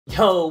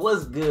Yo,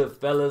 what's good,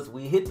 fellas?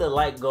 We hit the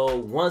like goal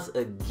once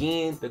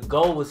again. The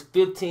goal was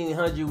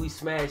 1,500. We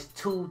smashed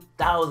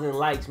 2,000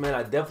 likes, man.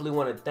 I definitely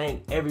want to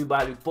thank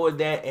everybody for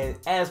that. And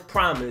as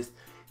promised,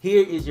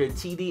 here is your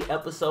TD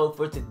episode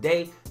for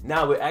today.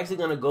 Now, we're actually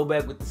going to go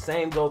back with the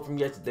same goal from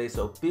yesterday.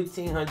 So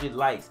 1,500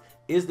 likes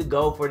is the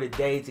goal for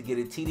today to get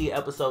a TD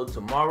episode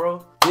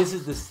tomorrow. This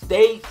is the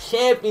state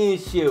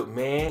championship,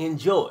 man.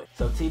 Enjoy.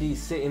 So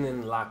TD's sitting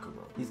in the locker room.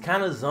 He's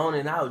kind of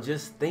zoning out,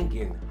 just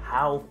thinking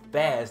how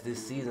fast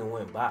this season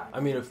went by. I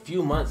mean, a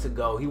few months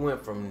ago, he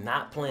went from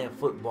not playing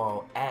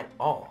football at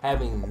all,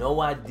 having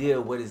no idea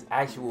what his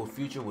actual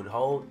future would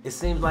hold. It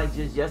seems like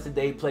just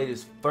yesterday he played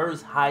his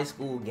first high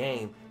school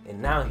game,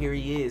 and now here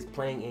he is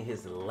playing in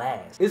his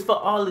last. It's for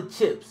all the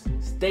chips,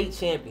 state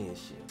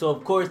championship. So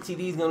of course,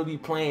 TD's gonna be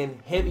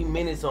playing heavy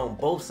minutes on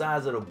both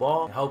sides of the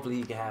ball, and hopefully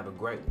he can have a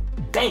great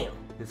one. Bam!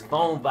 His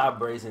phone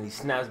vibrates and he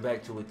snaps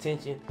back to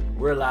attention,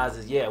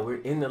 realizes, yeah,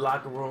 we're in the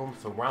locker room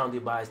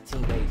surrounded by his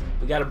teammates.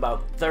 We got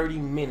about 30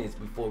 minutes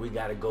before we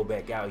gotta go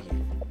back out here.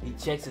 He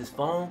checks his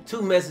phone,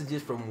 2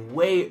 messages from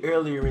way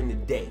earlier in the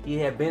day. He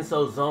had been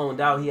so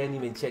zoned out, he hadn't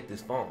even checked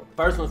his phone.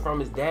 First one's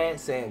from his dad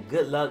saying,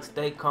 good luck,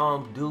 stay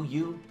calm, do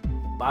you.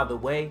 By the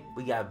way,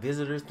 we got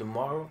visitors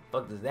tomorrow.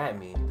 Fuck does that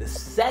mean? The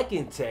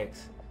second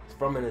text is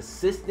from an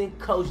assistant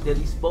coach that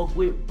he spoke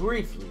with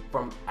briefly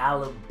from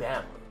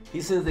Alabama. He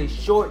sends a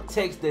short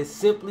text that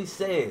simply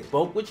says,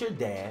 spoke with your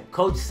dad,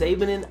 Coach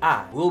Saban and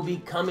I will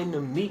be coming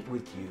to meet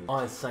with you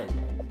on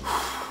Sunday.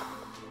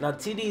 Now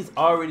TD's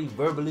already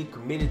verbally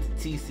committed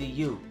to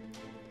TCU,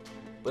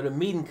 but a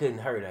meeting couldn't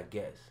hurt, I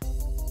guess.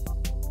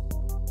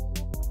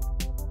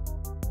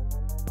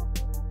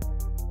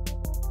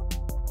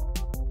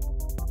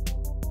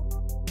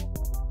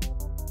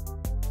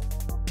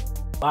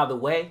 By the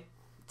way,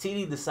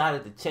 TD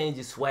decided to change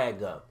his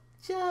swag up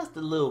just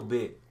a little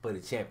bit for the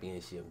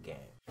championship game.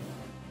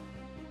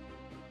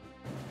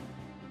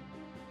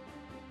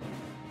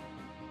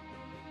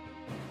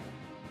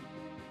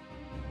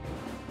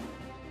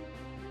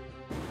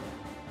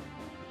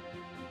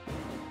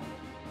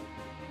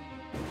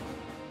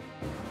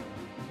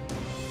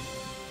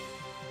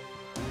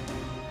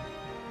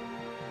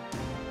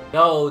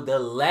 Yo, the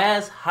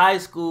last high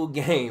school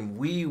game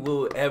we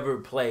will ever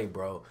play,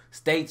 bro.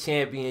 State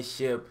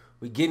championship.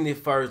 We getting it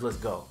first. Let's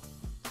go.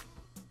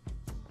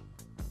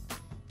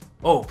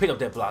 Oh, pick up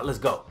that block. Let's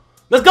go.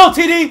 Let's go,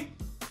 TD!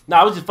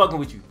 Nah, I was just fucking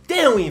with you.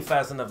 Damn, we ain't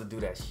fast enough to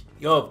do that shit.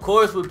 Yo, of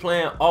course we're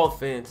playing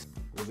offense.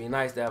 It'd be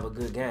nice to have a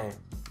good game.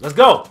 Let's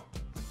go.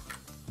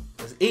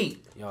 Let's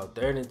eat. Yo,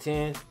 3rd and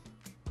 10.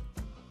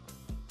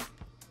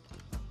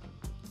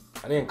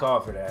 I didn't call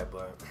for that,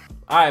 but...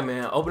 All right,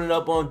 man. Open it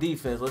up on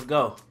defense. Let's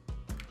go.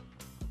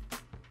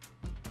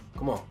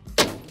 Come on.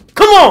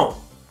 Come on!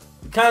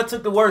 We kind of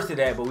took the worst of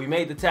that, but we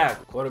made the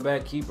tackle.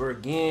 Quarterback keeper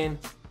again.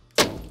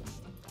 We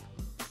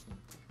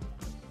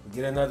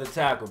get another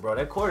tackle, bro.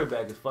 That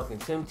quarterback is fucking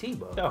Tim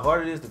Tebow. Look how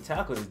hard it is to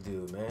tackle this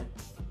dude, man.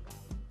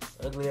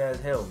 Ugly ass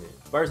helmet.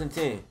 1st and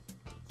 10.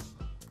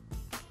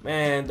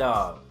 Man,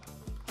 dog.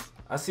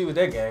 I see what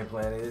their game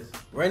plan is.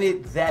 Run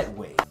it that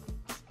way.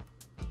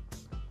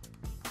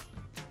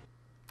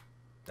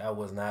 That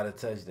was not a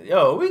touchdown.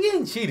 Yo, we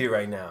getting cheated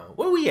right now.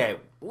 Where we at?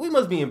 We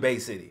must be in Bay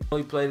City.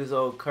 We play this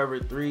old cover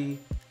 3.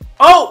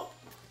 Oh!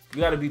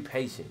 You gotta be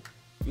patient.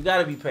 You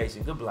gotta be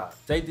patient. Good block.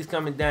 Safety's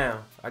coming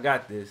down. I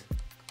got this.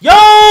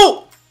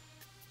 Yo!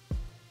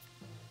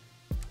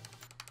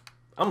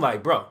 I'm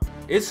like, bro,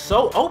 it's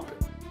so open.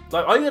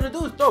 Like, all you gotta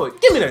do is throw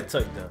it. Give me that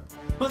touchdown.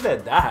 What's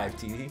that dive,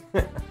 TD?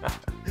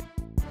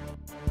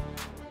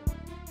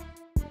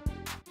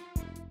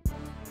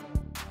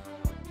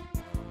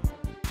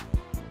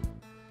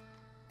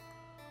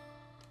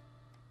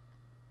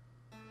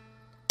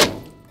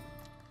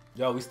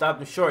 Yo, we stopped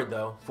him short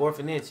though, 4th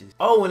and inches.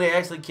 Oh, when they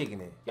actually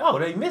kicking it. Yo,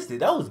 they missed it.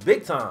 That was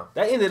big time.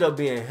 That ended up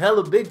being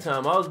hella big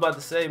time. I was about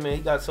to say, man,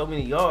 he got so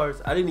many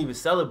yards. I didn't even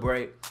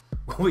celebrate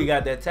when we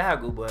got that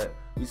tackle, but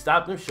we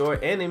stopped him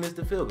short and they missed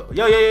the field goal.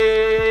 Yo, yo, yo,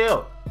 yo, yo,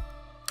 yo.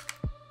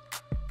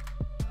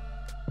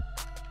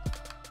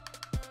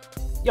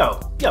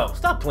 Yo, yo,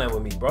 stop playing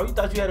with me, bro. You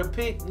thought you had a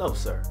pick? No,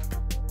 sir.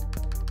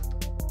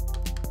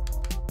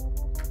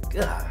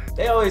 God.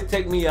 They always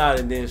take me out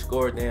and then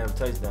score a damn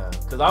touchdown.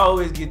 Cause I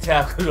always get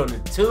tackled on the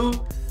 2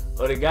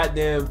 or the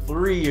goddamn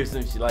 3 or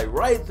some shit. Like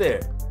right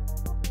there.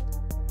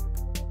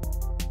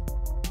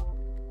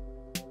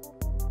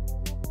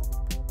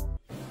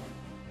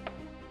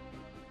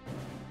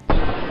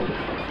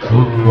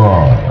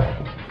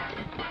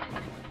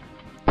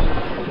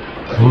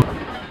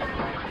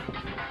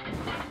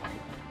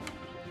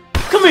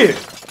 Come here.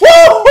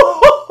 Woo!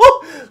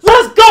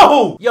 Let's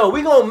go! Yo,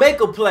 we gonna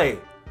make a play.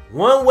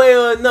 One way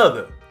or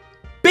another.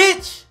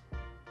 Bitch!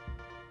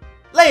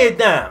 Lay it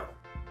down.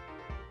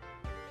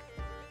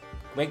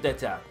 Make that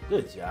tackle.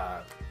 Good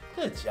job.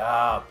 Good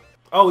job.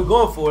 Oh, we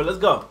going for it. Let's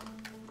go.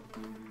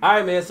 All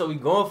right, man. So we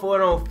going for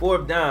it on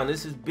 4th down.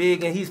 This is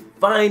big, and he's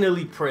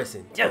finally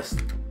pressing. Yes.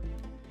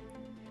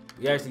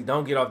 We actually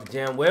don't get off the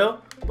jam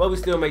well, but we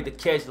still make the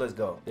catch. Let's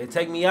go. They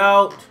take me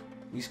out.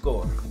 we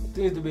score.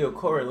 Seems to be a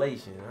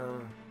correlation, huh?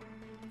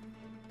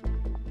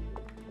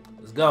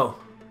 Let's go.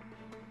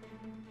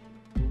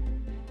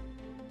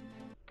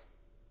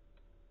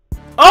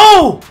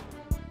 Oh!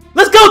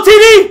 Let's go,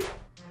 TD!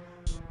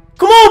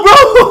 Come on,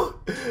 bro!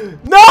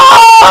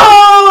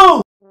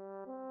 No!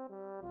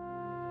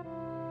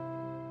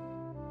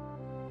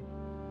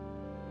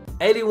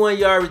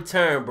 81-yard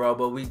return, bro,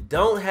 but we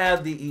don't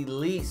have the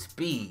elite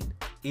speed.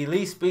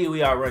 Elite speed,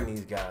 we outrun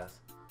these guys.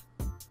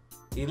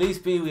 Elite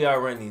speed, we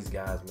outrun these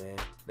guys, man.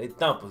 They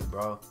thump us,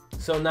 bro.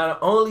 So not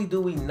only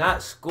do we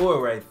not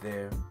score right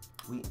there,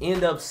 we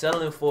end up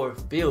settling for a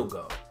field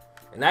goal.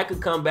 And that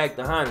could come back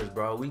behind us,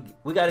 bro.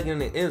 We got to get in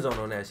the end zone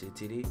on that shit,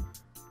 TD.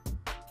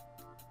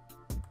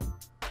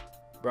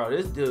 Bro,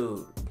 this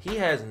dude, he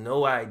has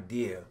no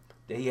idea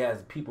that he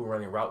has people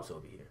running routes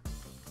over here.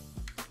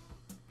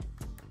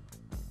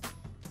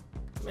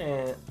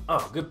 Man,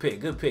 oh, good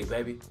pick,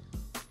 baby.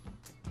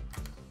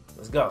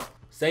 Let's go.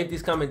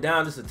 Safety's coming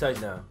down, this is a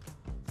touchdown.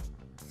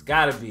 It's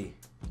gotta be.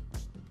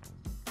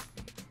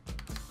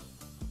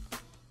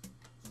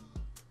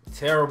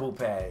 Terrible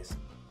pass.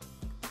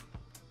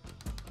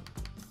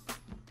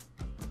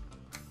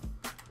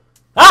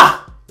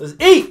 Ah! Let's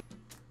eat!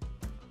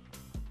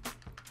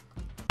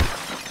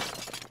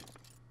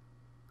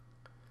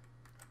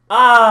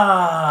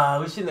 Ah,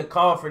 we shouldn't have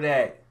called for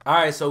that. All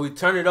right, so we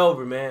turn it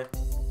over, man.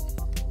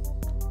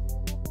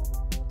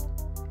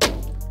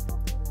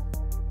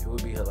 It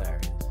would be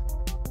hilarious.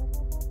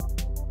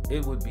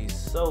 It would be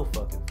so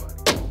fucking funny.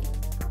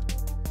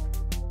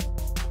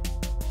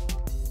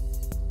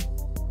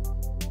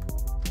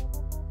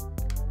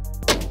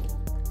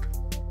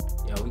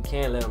 Yo, we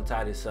can't let them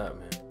tie this up,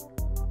 man.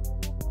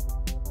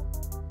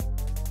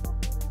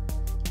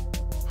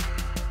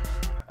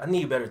 I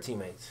need better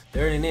teammates.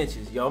 30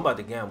 inches. Yo, I'm about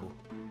to gamble.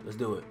 Let's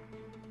do it.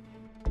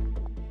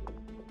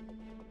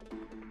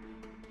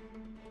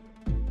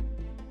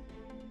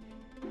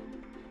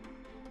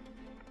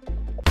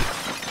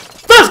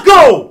 Let's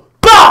go!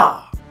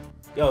 Bah!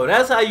 Yo,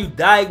 that's how you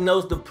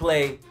diagnose the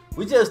play.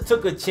 We just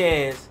took a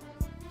chance.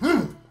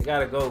 They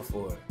gotta go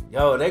for it.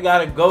 Yo, they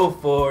gotta go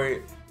for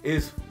it.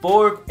 It's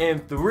 4th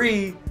and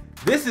 3.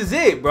 This is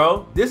it,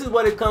 bro. This is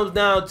what it comes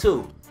down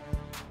to.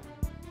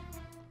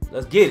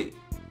 Let's get it.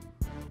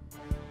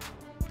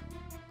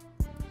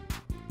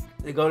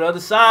 They go to the other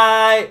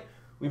side.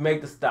 We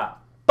make the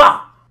stop.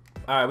 Bah!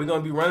 All right, we're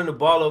going to be running the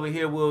ball over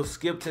here. We'll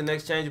skip to the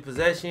next change of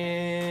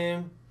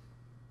possession.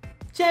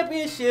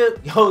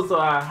 Championship. Yo, so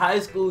our high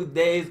school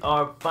days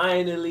are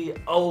finally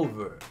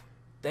over.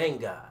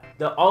 Thank God.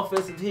 The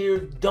offensive here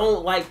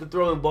don't like to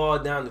throw the ball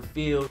down the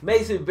field.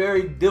 Makes it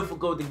very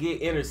difficult to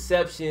get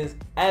interceptions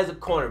as a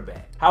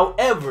cornerback.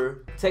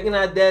 However, taking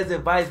our dad's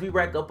advice, we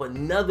rack up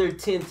another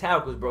 10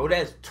 tackles, bro.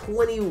 That's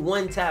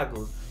 21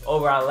 tackles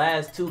over our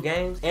last 2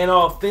 games. And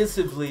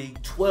offensively,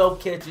 12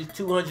 catches,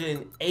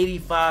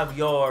 285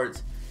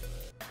 yards,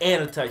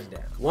 and a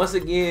touchdown. Once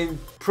again,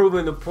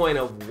 proving the point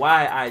of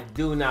why I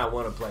do not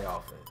want to play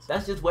offense.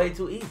 That's just way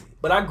too easy.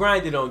 But I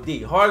grinded on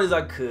D, hard as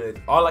I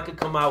could. All I could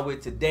come out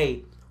with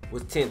today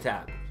was 10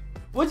 tackles,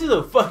 which is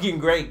a fucking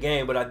great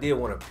game, but I did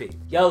want to pick.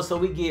 Yo, so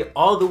we get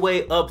all the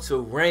way up to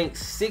rank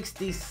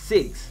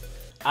 66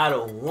 out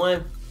of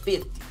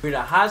 150. We're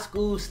the high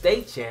school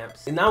state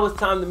champs, and now it's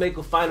time to make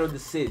a final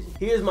decision.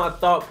 Here's my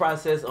thought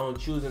process on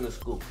choosing a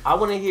school. I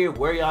want to hear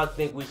where y'all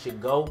think we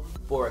should go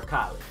for a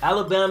college.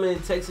 Alabama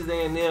and Texas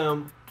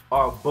A&M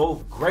are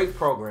both great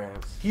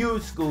programs,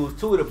 huge schools,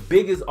 2 of the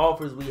biggest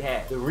offers we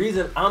have. The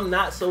reason I'm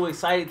not so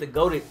excited to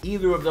go to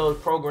either of those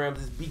programs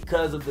is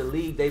because of the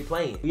league they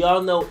play in. We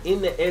all know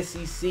in the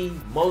SEC,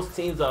 most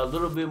teams are a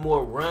little bit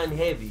more run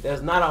heavy.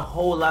 There's not a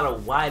whole lot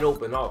of wide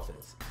open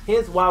offense.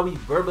 Hence why we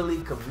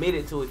verbally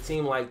committed to a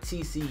team like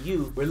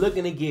TCU. We're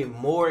looking to get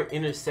more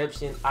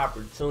interception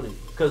opportunities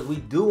because we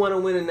do want to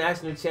win a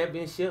national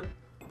championship,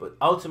 but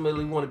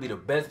ultimately we want to be the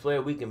best player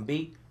we can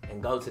be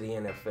and go to the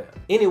NFL.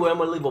 Anyway, I'm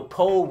gonna leave a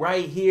poll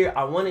right here.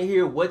 I want to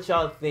hear what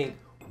y'all think.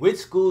 Which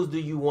schools do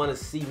you want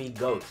to see me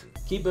go to?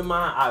 Keep in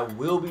mind, I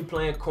will be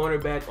playing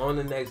cornerback on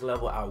the next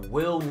level. I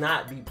will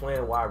not be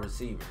playing wide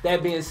receiver.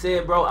 That being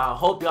said, bro, I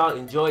hope y'all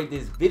enjoyed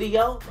this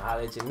video. I'll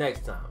holler at you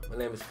next time. My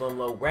name is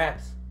FlemLo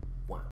Raps.